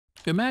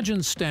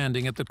Imagine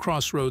standing at the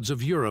crossroads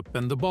of Europe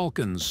and the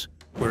Balkans,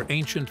 where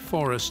ancient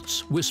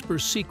forests whisper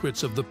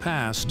secrets of the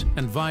past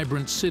and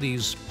vibrant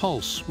cities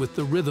pulse with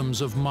the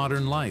rhythms of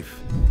modern life.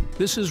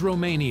 This is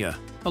Romania,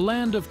 a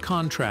land of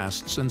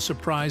contrasts and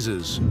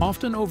surprises,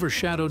 often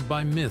overshadowed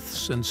by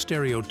myths and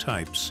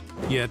stereotypes.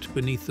 Yet,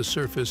 beneath the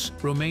surface,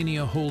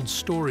 Romania holds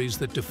stories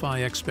that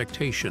defy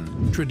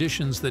expectation,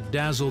 traditions that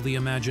dazzle the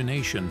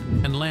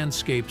imagination, and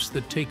landscapes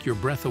that take your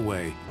breath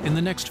away. In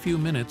the next few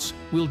minutes,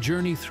 we'll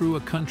journey through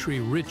a country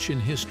rich in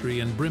history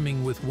and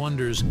brimming with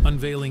wonders,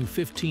 unveiling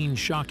 15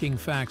 shocking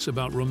facts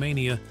about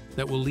Romania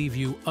that will leave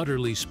you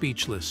utterly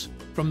speechless.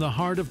 From the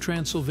heart of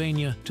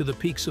Transylvania to the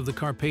peaks of the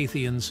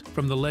Carpathians,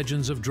 from the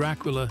legends of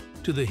Dracula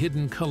to the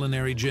hidden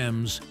culinary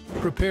gems,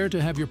 prepare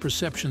to have your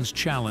perceptions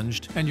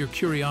challenged and your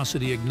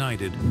curiosity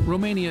ignited.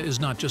 Romania is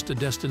not just a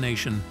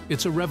destination,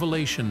 it's a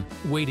revelation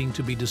waiting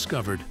to be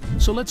discovered.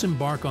 So let's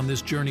embark on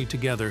this journey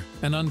together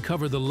and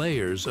uncover the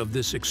layers of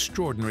this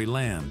extraordinary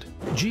land.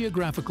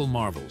 Geographical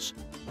marvels.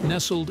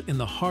 Nestled in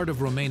the heart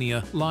of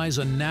Romania lies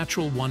a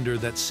natural wonder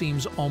that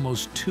seems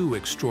almost too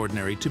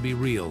extraordinary to be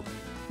real.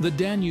 The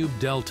Danube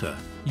Delta,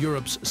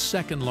 Europe's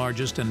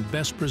second-largest and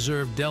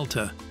best-preserved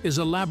delta, is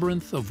a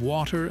labyrinth of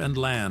water and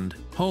land,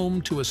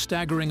 home to a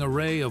staggering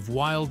array of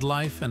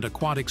wildlife and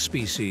aquatic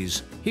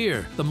species.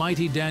 Here, the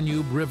mighty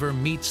Danube River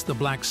meets the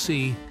Black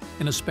Sea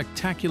in a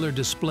spectacular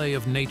display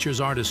of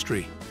nature's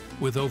artistry.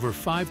 With over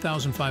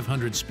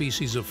 5,500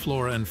 species of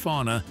flora and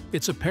fauna,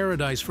 it's a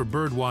paradise for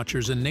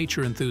birdwatchers and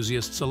nature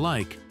enthusiasts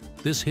alike.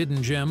 This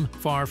hidden gem,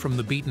 far from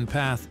the beaten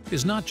path,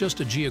 is not just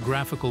a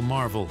geographical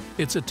marvel,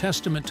 it's a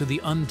testament to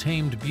the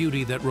untamed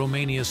beauty that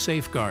Romania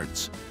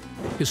safeguards.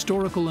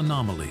 Historical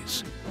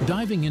anomalies.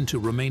 Diving into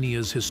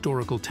Romania's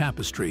historical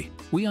tapestry,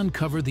 we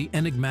uncover the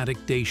enigmatic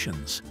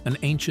Dacians, an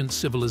ancient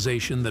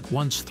civilization that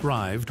once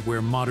thrived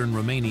where modern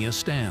Romania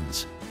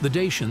stands. The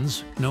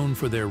Dacians, known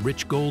for their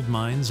rich gold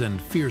mines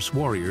and fierce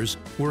warriors,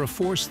 were a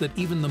force that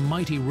even the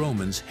mighty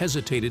Romans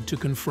hesitated to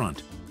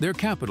confront. Their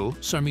capital,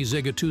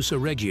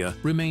 Sarmizegetusa Regia,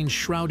 remains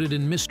shrouded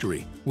in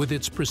mystery, with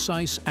its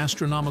precise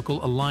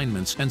astronomical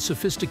alignments and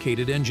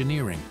sophisticated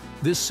engineering.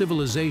 This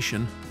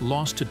civilization,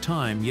 lost to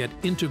time yet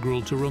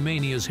integral to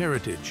Romania's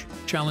heritage,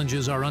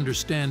 challenges our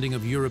understanding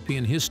of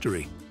European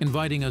history,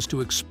 inviting us to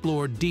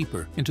explore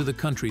deeper into the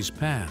country's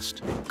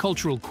past.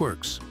 Cultural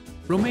quirks.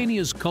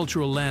 Romania's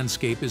cultural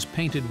landscape is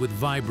painted with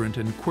vibrant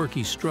and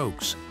quirky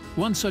strokes.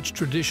 One such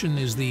tradition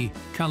is the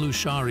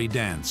culinary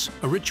dance,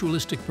 a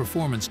ritualistic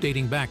performance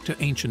dating back to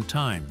ancient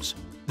times.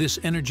 This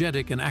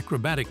energetic and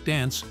acrobatic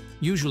dance,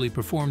 usually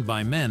performed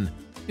by men,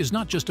 is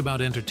not just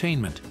about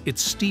entertainment.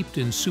 It's steeped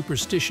in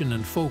superstition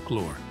and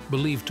folklore,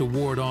 believed to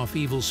ward off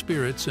evil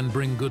spirits and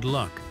bring good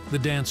luck. The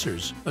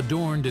dancers,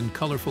 adorned in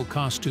colorful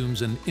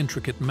costumes and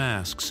intricate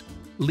masks,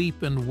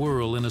 leap and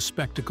whirl in a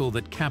spectacle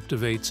that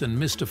captivates and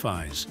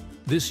mystifies.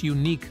 This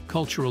unique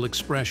cultural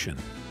expression,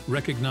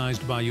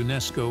 recognized by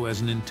UNESCO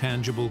as an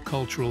intangible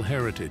cultural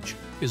heritage,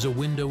 is a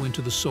window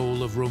into the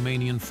soul of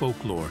Romanian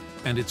folklore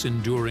and its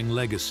enduring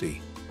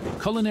legacy.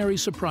 Culinary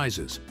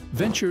surprises.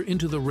 Venture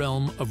into the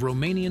realm of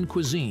Romanian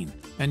cuisine,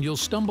 and you'll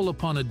stumble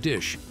upon a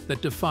dish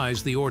that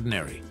defies the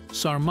ordinary.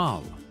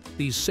 Sarmal.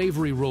 These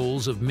savory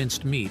rolls of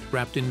minced meat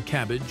wrapped in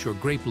cabbage or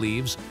grape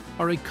leaves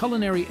are a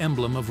culinary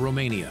emblem of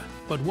Romania.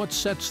 But what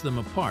sets them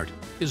apart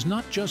is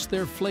not just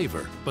their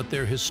flavor, but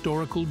their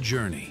historical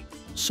journey.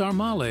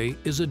 Sarmale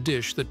is a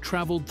dish that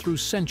traveled through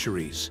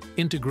centuries,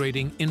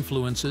 integrating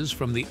influences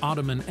from the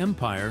Ottoman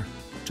Empire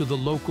to the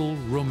local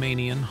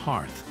Romanian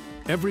hearth.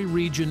 Every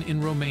region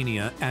in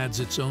Romania adds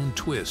its own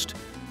twist,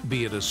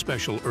 be it a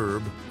special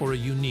herb or a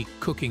unique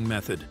cooking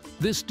method.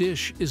 This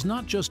dish is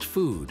not just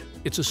food,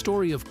 it's a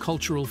story of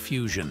cultural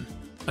fusion,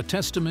 a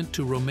testament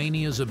to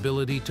Romania's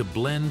ability to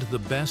blend the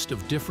best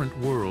of different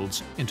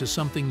worlds into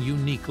something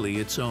uniquely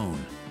its own.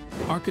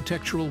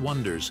 Architectural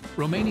wonders.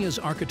 Romania's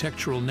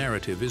architectural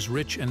narrative is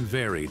rich and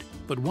varied,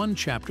 but one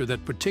chapter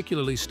that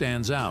particularly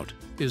stands out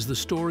is the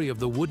story of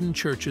the wooden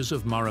churches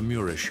of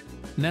Maramureș.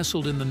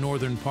 Nestled in the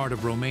northern part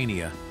of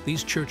Romania,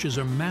 these churches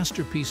are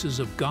masterpieces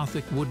of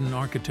Gothic wooden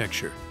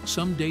architecture,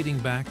 some dating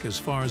back as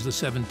far as the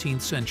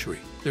 17th century.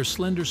 Their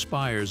slender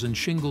spires and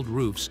shingled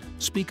roofs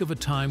speak of a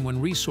time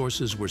when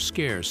resources were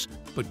scarce,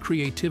 but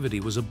creativity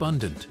was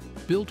abundant.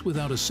 Built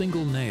without a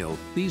single nail,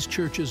 these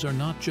churches are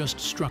not just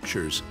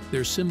structures,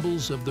 they're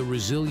symbols of the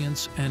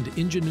resilience and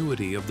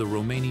ingenuity of the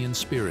Romanian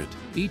spirit.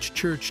 Each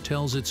church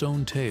tells its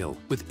own tale,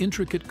 with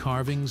intricate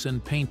carvings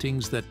and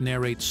paintings that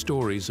narrate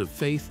stories of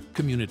faith,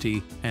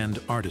 community, and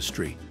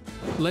artistry.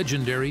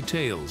 Legendary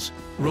tales.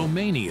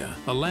 Romania,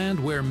 a land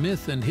where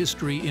myth and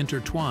history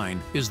intertwine,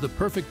 is the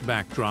perfect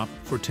backdrop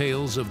for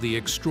tales of the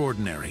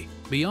extraordinary.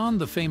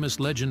 Beyond the famous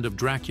legend of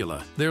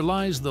Dracula, there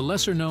lies the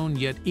lesser-known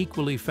yet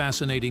equally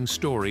fascinating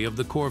story of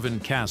the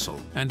Corvin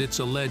Castle and its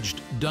alleged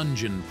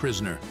dungeon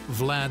prisoner,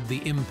 Vlad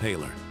the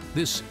Impaler.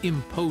 This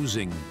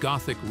imposing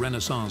Gothic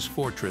Renaissance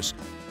fortress,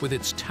 with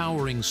its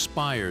towering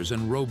spires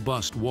and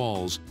robust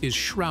walls, is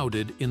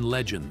shrouded in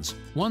legends.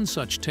 One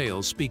such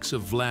tale speaks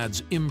of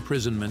Vlad's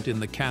imprisonment in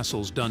the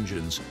castle's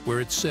dungeons,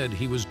 where it's said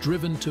he was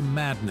driven to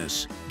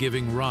madness,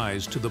 giving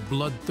rise to the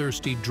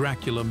bloodthirsty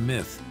Dracula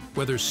myth.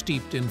 Whether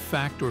steeped in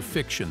fact or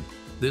fiction,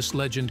 this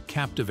legend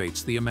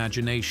captivates the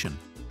imagination,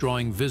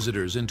 drawing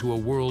visitors into a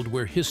world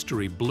where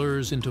history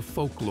blurs into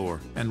folklore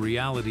and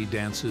reality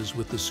dances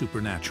with the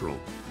supernatural.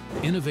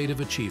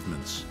 Innovative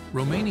achievements.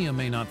 Romania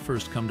may not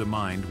first come to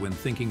mind when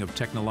thinking of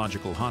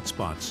technological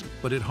hotspots,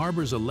 but it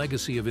harbors a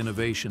legacy of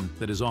innovation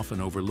that is often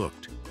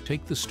overlooked.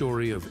 Take the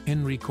story of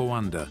Henri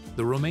Coanda,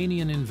 the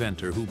Romanian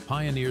inventor who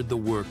pioneered the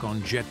work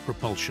on jet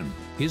propulsion.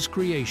 His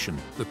creation,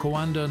 the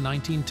Coanda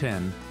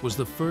 1910, was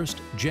the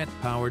first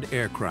jet-powered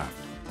aircraft,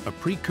 a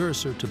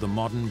precursor to the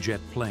modern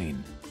jet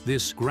plane.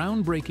 This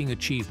groundbreaking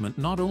achievement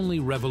not only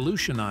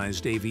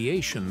revolutionized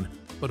aviation,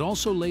 but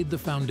also laid the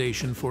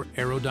foundation for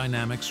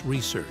aerodynamics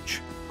research.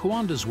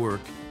 Coanda's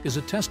work is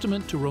a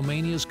testament to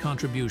Romania's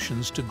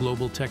contributions to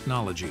global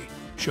technology,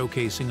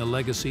 showcasing a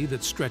legacy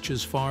that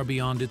stretches far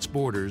beyond its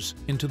borders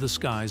into the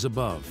skies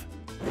above.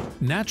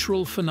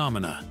 Natural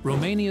phenomena.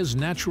 Romania's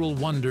natural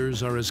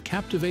wonders are as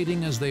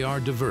captivating as they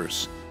are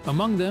diverse.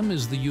 Among them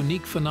is the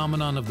unique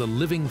phenomenon of the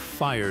living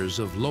fires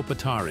of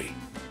Lopatari.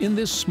 In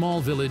this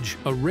small village,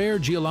 a rare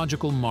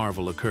geological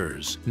marvel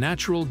occurs.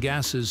 Natural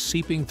gases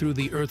seeping through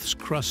the Earth's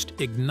crust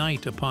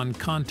ignite upon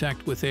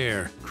contact with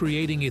air,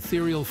 creating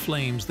ethereal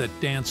flames that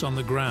dance on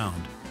the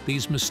ground.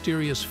 These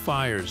mysterious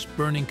fires,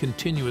 burning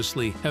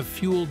continuously, have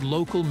fueled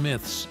local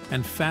myths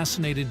and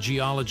fascinated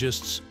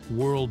geologists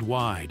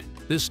worldwide.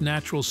 This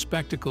natural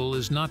spectacle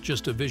is not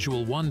just a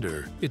visual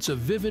wonder, it's a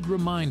vivid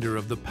reminder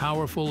of the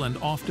powerful and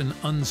often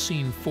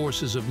unseen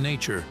forces of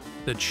nature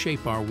that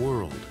shape our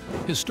world.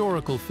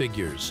 Historical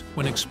figures.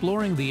 When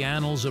exploring the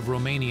annals of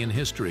Romanian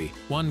history,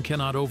 one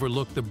cannot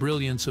overlook the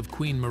brilliance of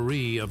Queen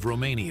Marie of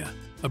Romania.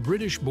 A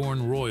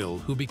British-born royal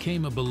who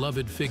became a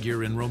beloved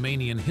figure in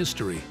Romanian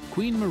history,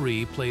 Queen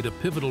Marie played a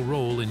pivotal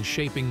role in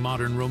shaping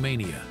modern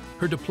Romania.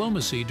 Her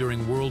diplomacy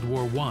during World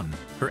War I,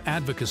 her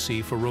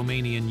advocacy for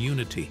Romanian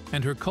unity,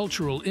 and her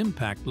cultural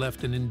impact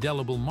left an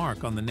indelible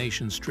mark on the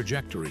nation's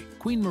trajectory.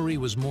 Queen Marie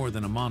was more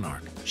than a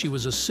monarch. She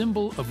was a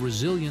symbol of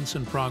resilience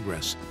and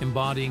progress,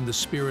 embodying the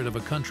spirit of a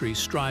country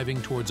striving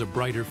towards a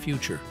brighter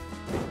future.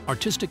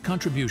 Artistic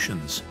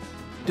contributions.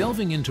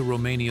 Delving into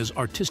Romania's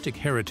artistic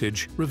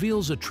heritage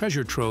reveals a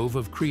treasure trove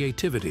of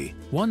creativity.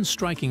 One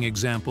striking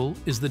example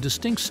is the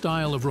distinct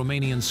style of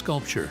Romanian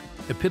sculpture,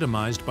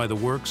 epitomized by the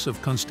works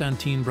of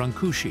Constantin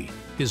Brancusi.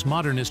 His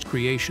modernist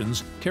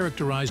creations,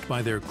 characterized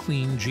by their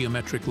clean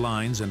geometric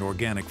lines and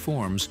organic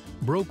forms,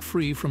 broke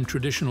free from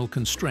traditional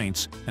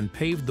constraints and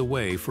paved the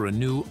way for a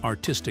new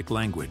artistic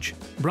language.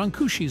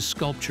 Brancusi's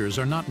sculptures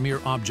are not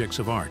mere objects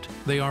of art.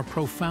 They are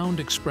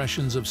profound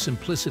expressions of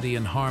simplicity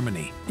and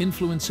harmony,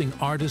 influencing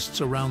artists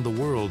around the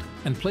world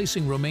and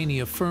placing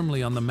Romania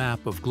firmly on the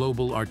map of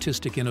global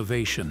artistic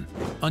innovation.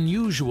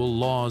 Unusual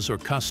laws or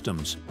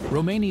customs.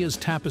 Romania's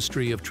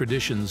tapestry of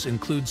traditions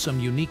includes some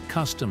unique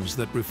customs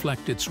that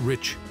reflect its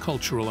rich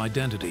cultural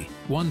identity.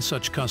 One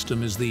such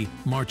custom is the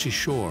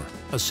Marcișor,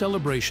 a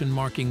celebration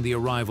marking the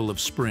arrival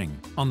of spring.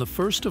 On the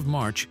 1st of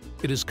March,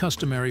 it is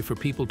customary for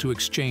people to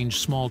exchange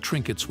small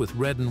trinkets with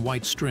red and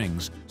white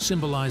strings,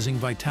 symbolizing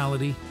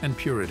vitality and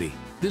purity.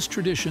 This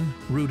tradition,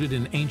 rooted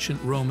in ancient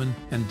Roman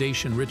and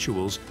Dacian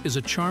rituals, is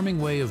a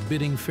charming way of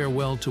bidding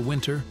farewell to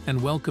winter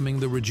and welcoming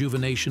the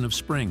rejuvenation of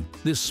spring.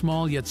 This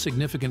small yet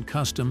significant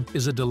custom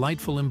is a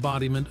delightful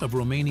embodiment of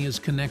Romania's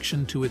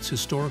connection to its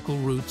historical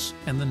roots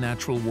and the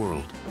natural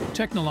world.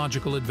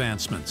 Technological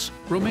advancements.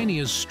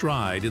 Romania's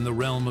stride in the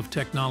realm of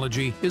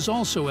technology is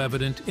also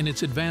evident in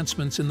its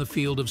advancements in the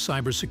field of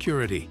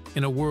cybersecurity.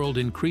 In a world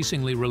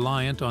increasingly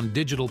reliant on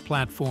digital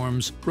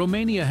platforms,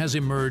 Romania has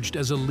emerged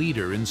as a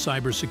leader in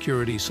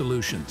cybersecurity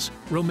solutions.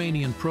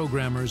 Romanian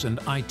programmers and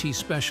IT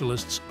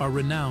specialists are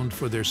renowned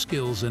for their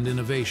skills and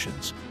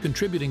innovations,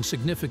 contributing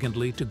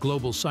significantly to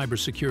global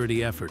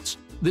cybersecurity efforts.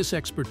 This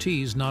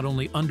expertise not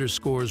only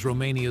underscores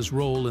Romania's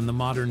role in the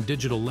modern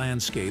digital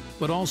landscape,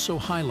 but also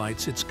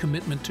highlights its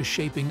commitment to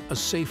shaping a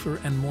safer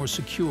and more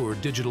secure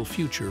digital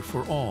future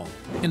for all.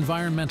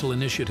 Environmental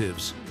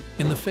initiatives.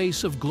 In the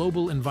face of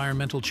global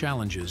environmental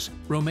challenges,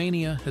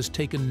 Romania has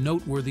taken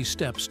noteworthy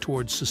steps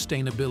towards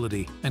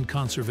sustainability and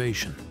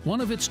conservation.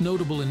 One of its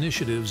notable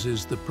initiatives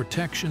is the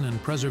protection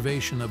and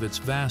preservation of its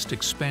vast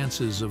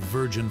expanses of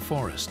virgin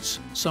forests,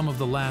 some of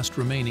the last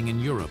remaining in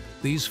Europe.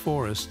 These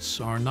forests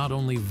are not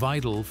only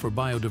vital for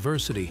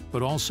biodiversity,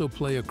 but also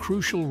play a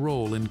crucial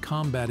role in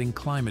combating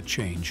climate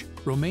change.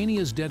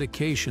 Romania's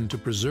dedication to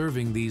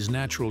preserving these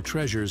natural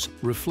treasures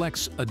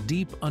reflects a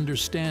deep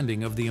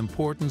understanding of the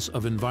importance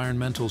of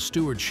environmental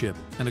stewardship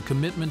and a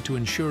commitment to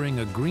ensuring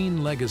a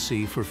green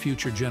legacy for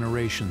future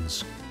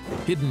generations.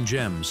 Hidden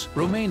gems.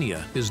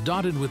 Romania is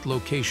dotted with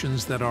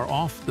locations that are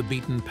off the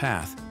beaten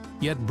path,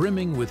 yet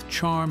brimming with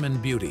charm and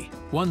beauty.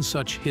 One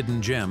such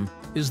hidden gem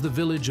is the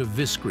village of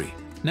Viscri.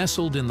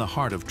 Nestled in the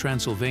heart of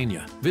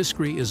Transylvania,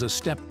 Viskri is a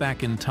step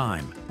back in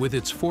time, with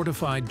its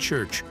fortified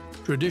church,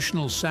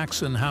 traditional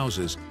Saxon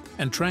houses,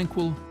 and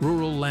tranquil,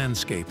 rural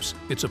landscapes.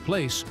 It's a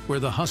place where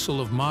the hustle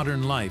of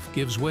modern life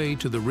gives way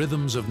to the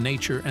rhythms of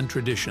nature and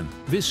tradition.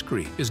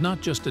 Viskri is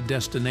not just a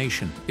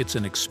destination, it's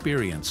an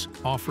experience,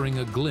 offering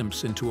a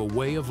glimpse into a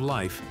way of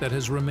life that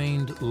has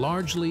remained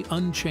largely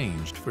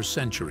unchanged for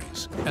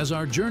centuries. As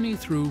our journey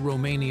through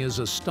Romania's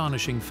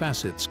astonishing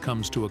facets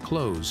comes to a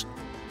close,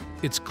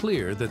 it's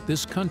clear that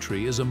this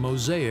country is a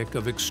mosaic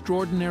of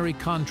extraordinary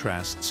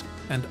contrasts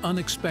and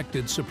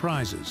unexpected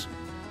surprises.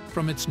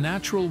 From its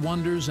natural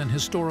wonders and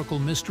historical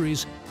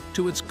mysteries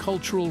to its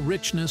cultural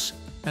richness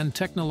and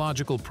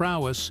technological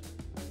prowess,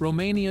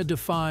 Romania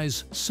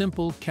defies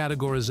simple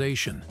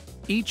categorization.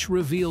 Each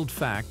revealed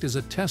fact is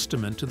a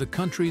testament to the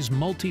country's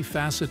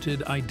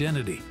multifaceted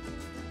identity,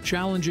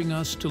 challenging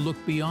us to look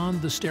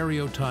beyond the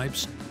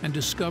stereotypes and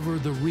discover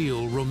the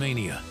real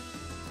Romania.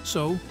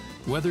 So,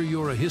 whether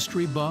you're a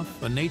history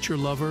buff, a nature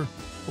lover,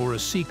 or a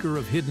seeker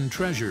of hidden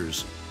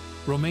treasures,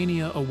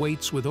 Romania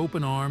awaits with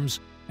open arms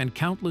and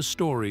countless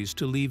stories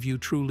to leave you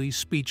truly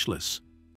speechless.